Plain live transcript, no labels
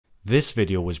This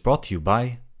video was brought to you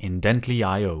by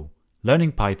Indently.io,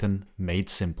 learning Python made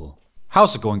simple.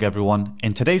 How's it going, everyone?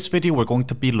 In today's video we're going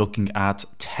to be looking at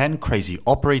 10 crazy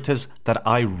operators that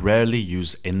I rarely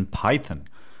use in Python.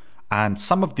 And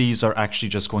some of these are actually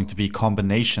just going to be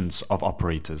combinations of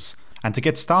operators. And to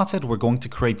get started, we're going to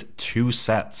create two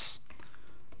sets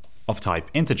of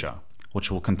type integer, which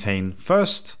will contain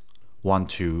first 1,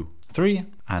 2, 3,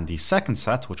 and the second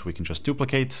set, which we can just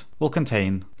duplicate, will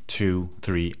contain 2,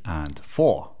 3, and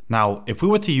 4. Now, if we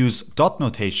were to use dot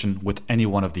notation with any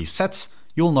one of these sets,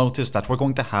 you'll notice that we're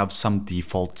going to have some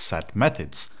default set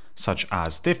methods, such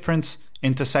as difference,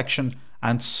 intersection,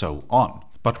 and so on.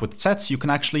 But with sets, you can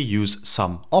actually use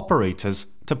some operators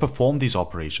to perform these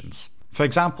operations. For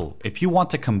example, if you want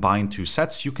to combine two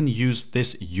sets, you can use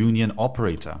this union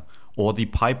operator or the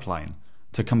pipeline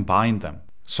to combine them.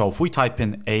 So if we type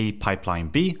in A pipeline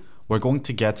B, we're going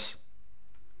to get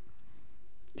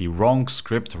the wrong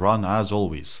script run as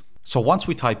always. So once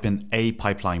we type in A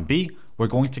pipeline B, we're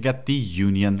going to get the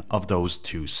union of those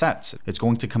two sets. It's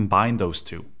going to combine those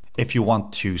two. If you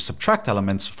want to subtract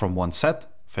elements from one set,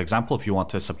 for example, if you want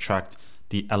to subtract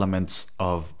the elements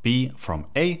of B from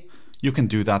A, you can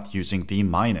do that using the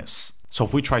minus. So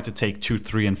if we try to take 2,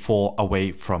 3, and 4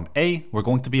 away from A, we're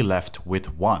going to be left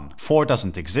with 1. 4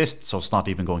 doesn't exist, so it's not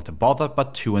even going to bother,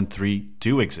 but 2 and 3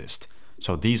 do exist.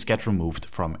 So these get removed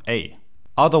from A.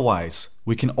 Otherwise,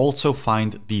 we can also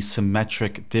find the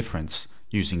symmetric difference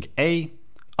using A,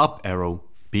 up arrow,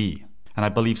 B. And I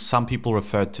believe some people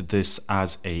refer to this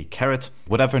as a caret.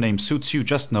 Whatever name suits you,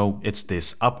 just know it's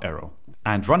this up arrow.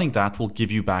 And running that will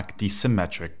give you back the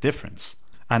symmetric difference.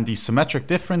 And the symmetric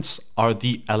difference are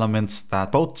the elements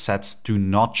that both sets do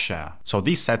not share. So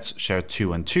these sets share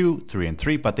 2 and 2, 3 and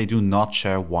 3, but they do not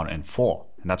share 1 and 4.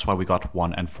 And that's why we got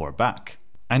 1 and 4 back.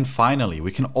 And finally,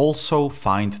 we can also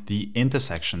find the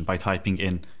intersection by typing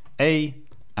in A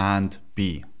and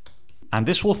B. And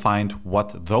this will find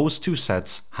what those two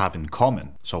sets have in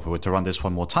common. So if we were to run this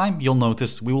one more time, you'll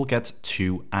notice we will get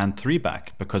 2 and 3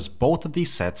 back because both of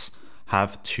these sets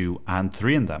have 2 and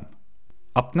 3 in them.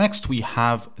 Up next, we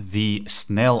have the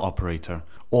Snail operator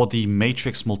or the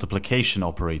matrix multiplication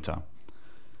operator.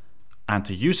 And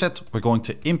to use it, we're going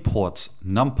to import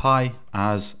numpy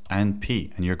as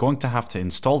np. And you're going to have to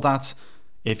install that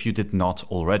if you did not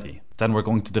already. Then we're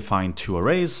going to define two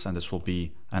arrays, and this will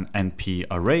be an np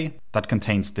array that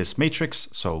contains this matrix.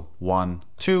 So 1,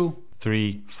 2,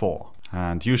 3, 4.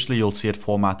 And usually you'll see it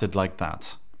formatted like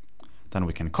that. Then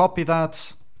we can copy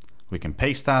that, we can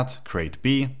paste that, create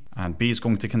B, and B is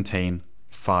going to contain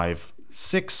 5,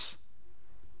 6.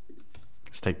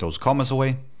 Let's take those commas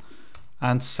away.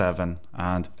 And 7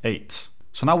 and 8.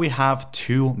 So now we have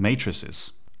two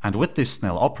matrices. And with this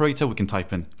Snail operator, we can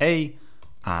type in A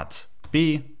at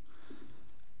B,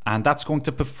 and that's going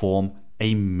to perform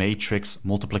a matrix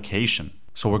multiplication.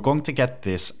 So we're going to get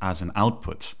this as an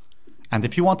output. And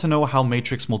if you want to know how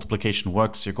matrix multiplication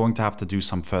works, you're going to have to do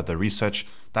some further research.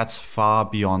 That's far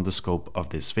beyond the scope of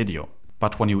this video.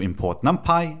 But when you import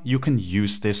numpy, you can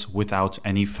use this without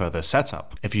any further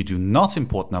setup. If you do not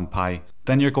import numpy,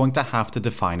 then you're going to have to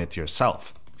define it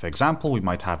yourself. For example, we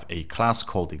might have a class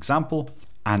called example,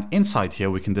 and inside here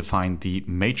we can define the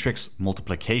matrix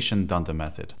multiplication dunder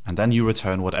method, and then you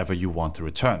return whatever you want to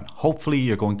return. Hopefully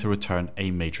you're going to return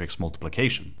a matrix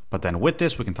multiplication. But then with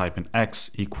this we can type in x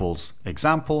equals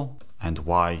example and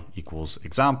y equals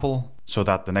example, so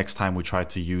that the next time we try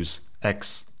to use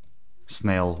x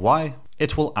snail y,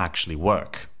 it will actually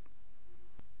work.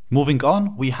 Moving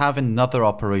on, we have another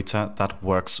operator that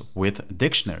works with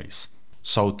dictionaries.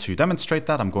 So to demonstrate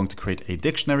that, I'm going to create a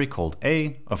dictionary called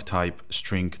A of type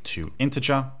string to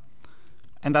integer,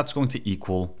 and that's going to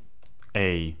equal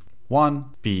A1,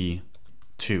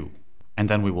 B2. And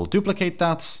then we will duplicate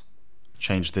that,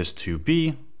 change this to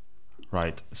B,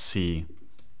 write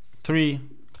C3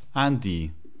 and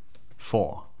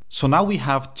D4. So now we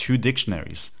have two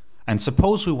dictionaries. And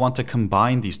suppose we want to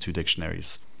combine these two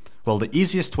dictionaries. Well, the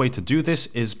easiest way to do this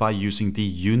is by using the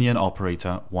union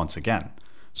operator once again.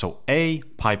 So A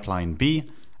pipeline B,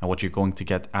 and what you're going to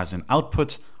get as an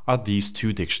output are these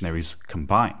two dictionaries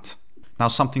combined. Now,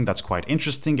 something that's quite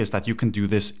interesting is that you can do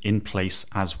this in place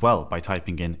as well by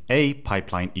typing in A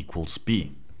pipeline equals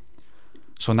B.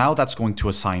 So now that's going to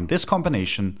assign this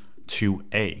combination to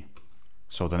A.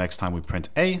 So the next time we print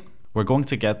A, we're going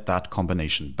to get that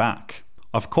combination back.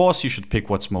 Of course, you should pick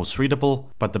what's most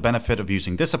readable, but the benefit of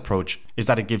using this approach is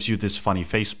that it gives you this funny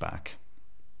face back.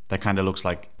 That kind of looks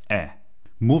like eh.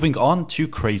 Moving on to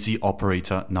crazy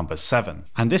operator number 7.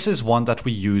 And this is one that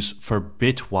we use for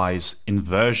bitwise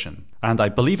inversion. And I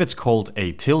believe it's called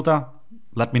a tilde,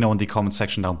 let me know in the comment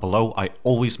section down below. I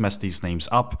always mess these names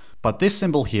up, but this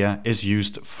symbol here is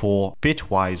used for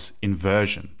bitwise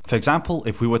inversion. For example,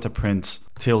 if we were to print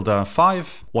tilde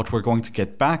 5, what we're going to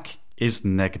get back is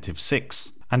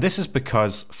 -6. And this is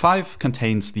because 5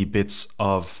 contains the bits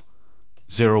of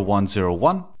 0, 1, 0,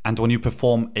 1. And when you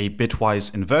perform a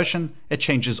bitwise inversion, it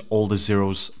changes all the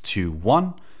zeros to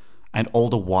 1 and all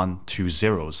the 1 to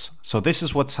zeros. So this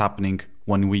is what's happening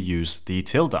when we use the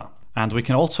tilde. And we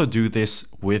can also do this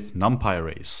with numpy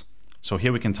arrays. So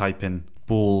here we can type in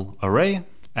bool array,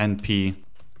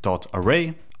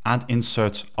 np.array, and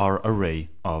insert our array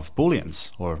of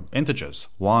booleans or integers,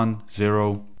 1,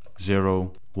 0,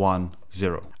 0, 1,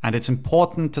 0. And it's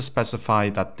important to specify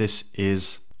that this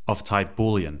is of type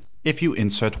boolean if you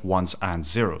insert ones and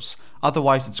zeros.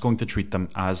 Otherwise, it's going to treat them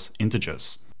as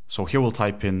integers. So here we'll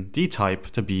type in dtype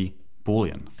to be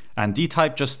boolean. And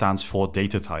dtype just stands for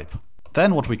data type.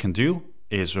 Then what we can do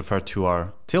is refer to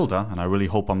our tilde, and I really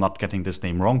hope I'm not getting this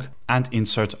name wrong, and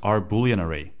insert our boolean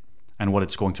array. And what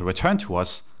it's going to return to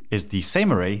us is the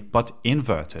same array, but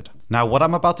inverted. Now, what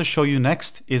I'm about to show you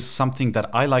next is something that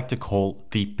I like to call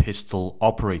the pistol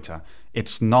operator.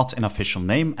 It's not an official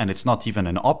name, and it's not even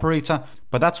an operator,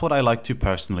 but that's what I like to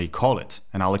personally call it,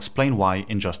 and I'll explain why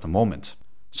in just a moment.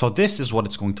 So this is what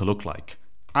it's going to look like.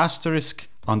 Asterisk,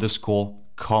 underscore,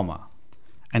 comma.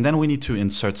 And then we need to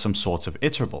insert some sorts of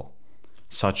iterable,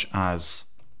 such as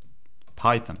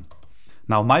Python.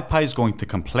 Now MyPy is going to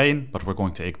complain, but we're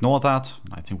going to ignore that.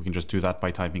 I think we can just do that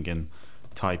by typing in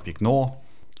type ignore.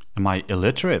 Am I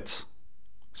illiterate?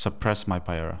 Suppress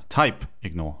MyPy error. Type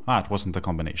ignore. It wasn't the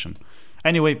combination.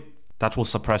 Anyway, that will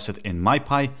suppress it in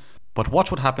MyPy. But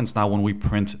watch what happens now when we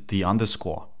print the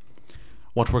underscore.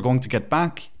 What we're going to get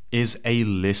back is a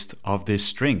list of this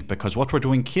string, because what we're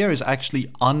doing here is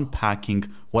actually unpacking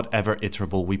whatever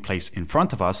iterable we place in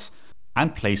front of us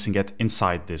and placing it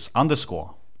inside this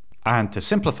underscore. And to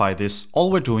simplify this,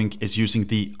 all we're doing is using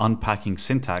the unpacking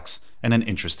syntax in an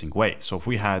interesting way. So if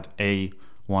we had a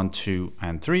 1, 2,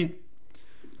 and 3,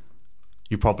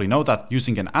 you probably know that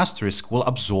using an asterisk will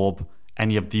absorb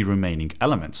any of the remaining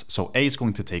elements. So A is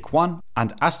going to take 1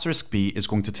 and asterisk B is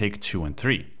going to take 2 and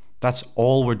 3. That's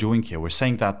all we're doing here. We're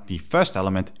saying that the first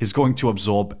element is going to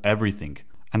absorb everything.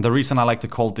 And the reason I like to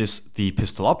call this the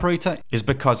pistol operator is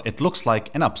because it looks like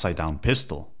an upside down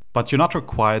pistol. But you're not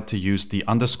required to use the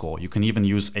underscore. You can even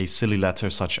use a silly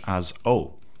letter such as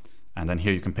O. And then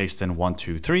here you can paste in 1,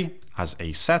 2, 3 as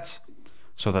a set,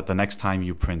 so that the next time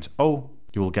you print O,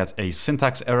 you will get a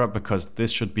syntax error because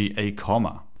this should be a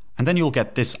comma. And then you'll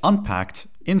get this unpacked,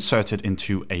 inserted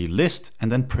into a list,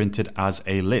 and then printed as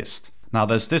a list. Now,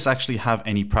 does this actually have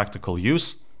any practical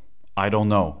use? I don't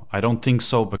know. I don't think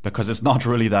so, because it's not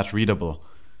really that readable.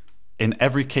 In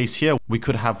every case here, we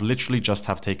could have literally just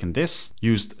have taken this,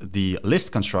 used the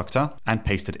list constructor, and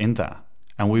pasted in there.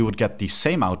 And we would get the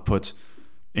same output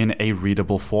in a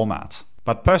readable format.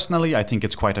 But personally, I think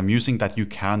it's quite amusing that you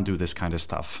can do this kind of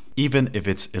stuff, even if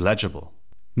it's illegible.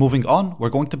 Moving on, we're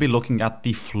going to be looking at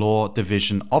the floor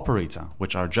division operator,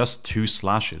 which are just 2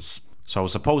 slashes. So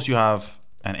suppose you have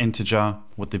an integer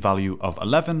with the value of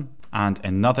 11 and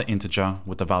another integer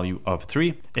with the value of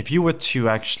 3. If you were to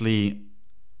actually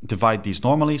divide these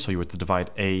normally, so you were to divide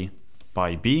A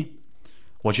by B,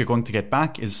 what you're going to get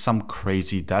back is some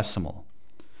crazy decimal.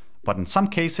 But in some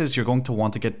cases, you're going to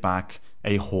want to get back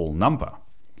a whole number.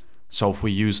 So if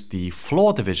we use the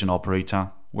floor division operator,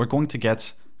 we're going to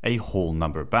get a whole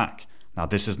number back. Now,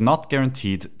 this is not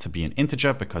guaranteed to be an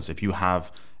integer, because if you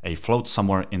have a float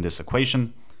somewhere in this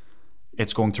equation,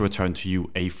 it's going to return to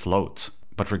you a float.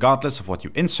 But regardless of what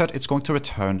you insert, it's going to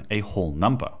return a whole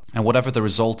number. And whatever the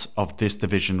result of this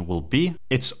division will be,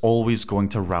 it's always going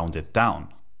to round it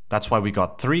down. That's why we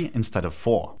got 3 instead of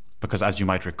 4. Because as you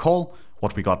might recall,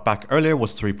 what we got back earlier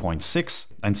was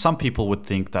 3.6, and some people would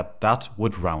think that that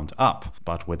would round up.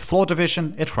 But with floor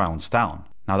division, it rounds down.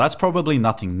 Now that's probably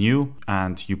nothing new,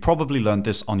 and you probably learned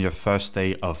this on your first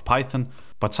day of Python,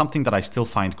 but something that I still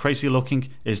find crazy looking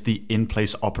is the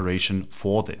in-place operation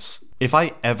for this. If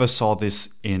I ever saw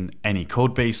this in any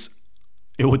code base,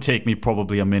 it would take me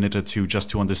probably a minute or two just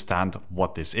to understand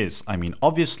what this is. I mean,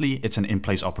 obviously it's an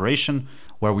in-place operation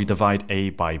where we divide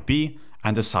A by B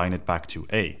and assign it back to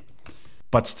A.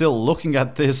 But still, looking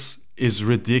at this is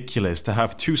ridiculous. To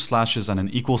have 2 slashes and an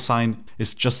equal sign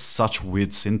is just such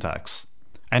weird syntax.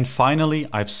 And finally,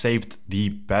 I've saved the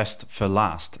best for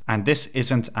last. And this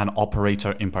isn't an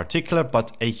operator in particular,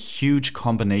 but a huge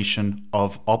combination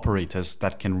of operators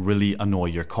that can really annoy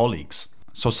your colleagues.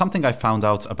 So something I found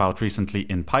out about recently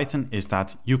in Python is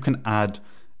that you can add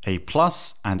a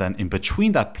plus, and then in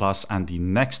between that plus and the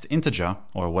next integer,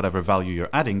 or whatever value you're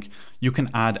adding, you can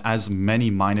add as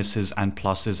many minuses and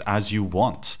pluses as you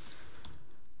want.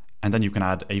 And then you can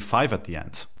add a 5 at the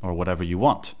end, or whatever you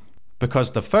want.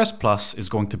 Because the first plus is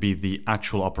going to be the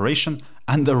actual operation,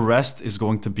 and the rest is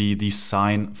going to be the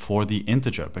sign for the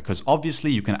integer, because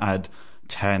obviously you can add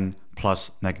 10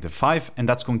 plus -5, and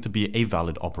that's going to be a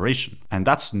valid operation. And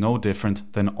that's no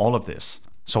different than all of this.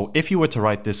 So if you were to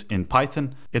write this in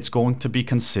Python, it's going to be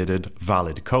considered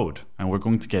valid code. And we're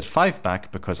going to get 5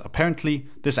 back because apparently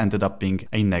this ended up being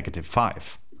a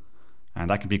 -5. And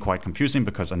that can be quite confusing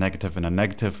because a negative and a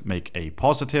negative make a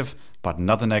positive, but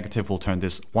another negative will turn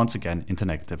this once again into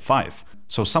 -5.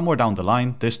 So somewhere down the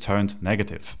line, this turned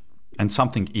negative. And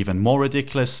something even more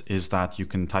ridiculous is that you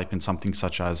can type in something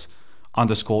such as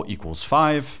underscore equals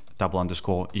 5, double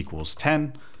underscore equals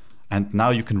 10. And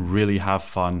now you can really have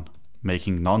fun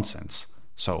making nonsense.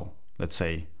 So let's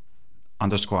say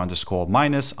underscore underscore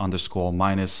minus underscore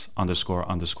minus underscore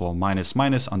underscore minus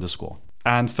minus underscore.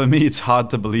 And for me, it's hard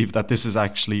to believe that this is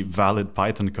actually valid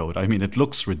Python code. I mean, it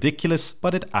looks ridiculous,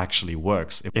 but it actually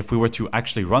works. If we were to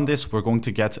actually run this, we're going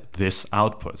to get this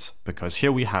output, because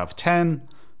here we have 10,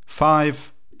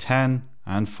 5, 10,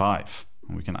 and 5.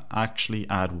 And we can actually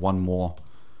add one more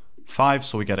 5,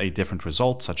 so we get a different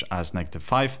result, such as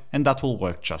 -5, and that will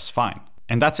work just fine.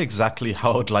 And that's exactly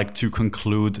how I'd like to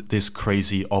conclude this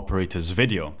crazy operators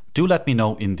video. Do let me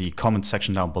know in the comment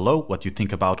section down below what you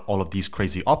think about all of these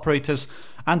crazy operators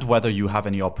and whether you have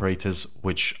any operators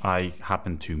which I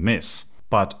happen to miss.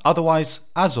 But otherwise,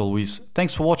 as always,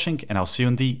 thanks for watching and I'll see you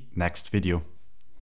in the next video.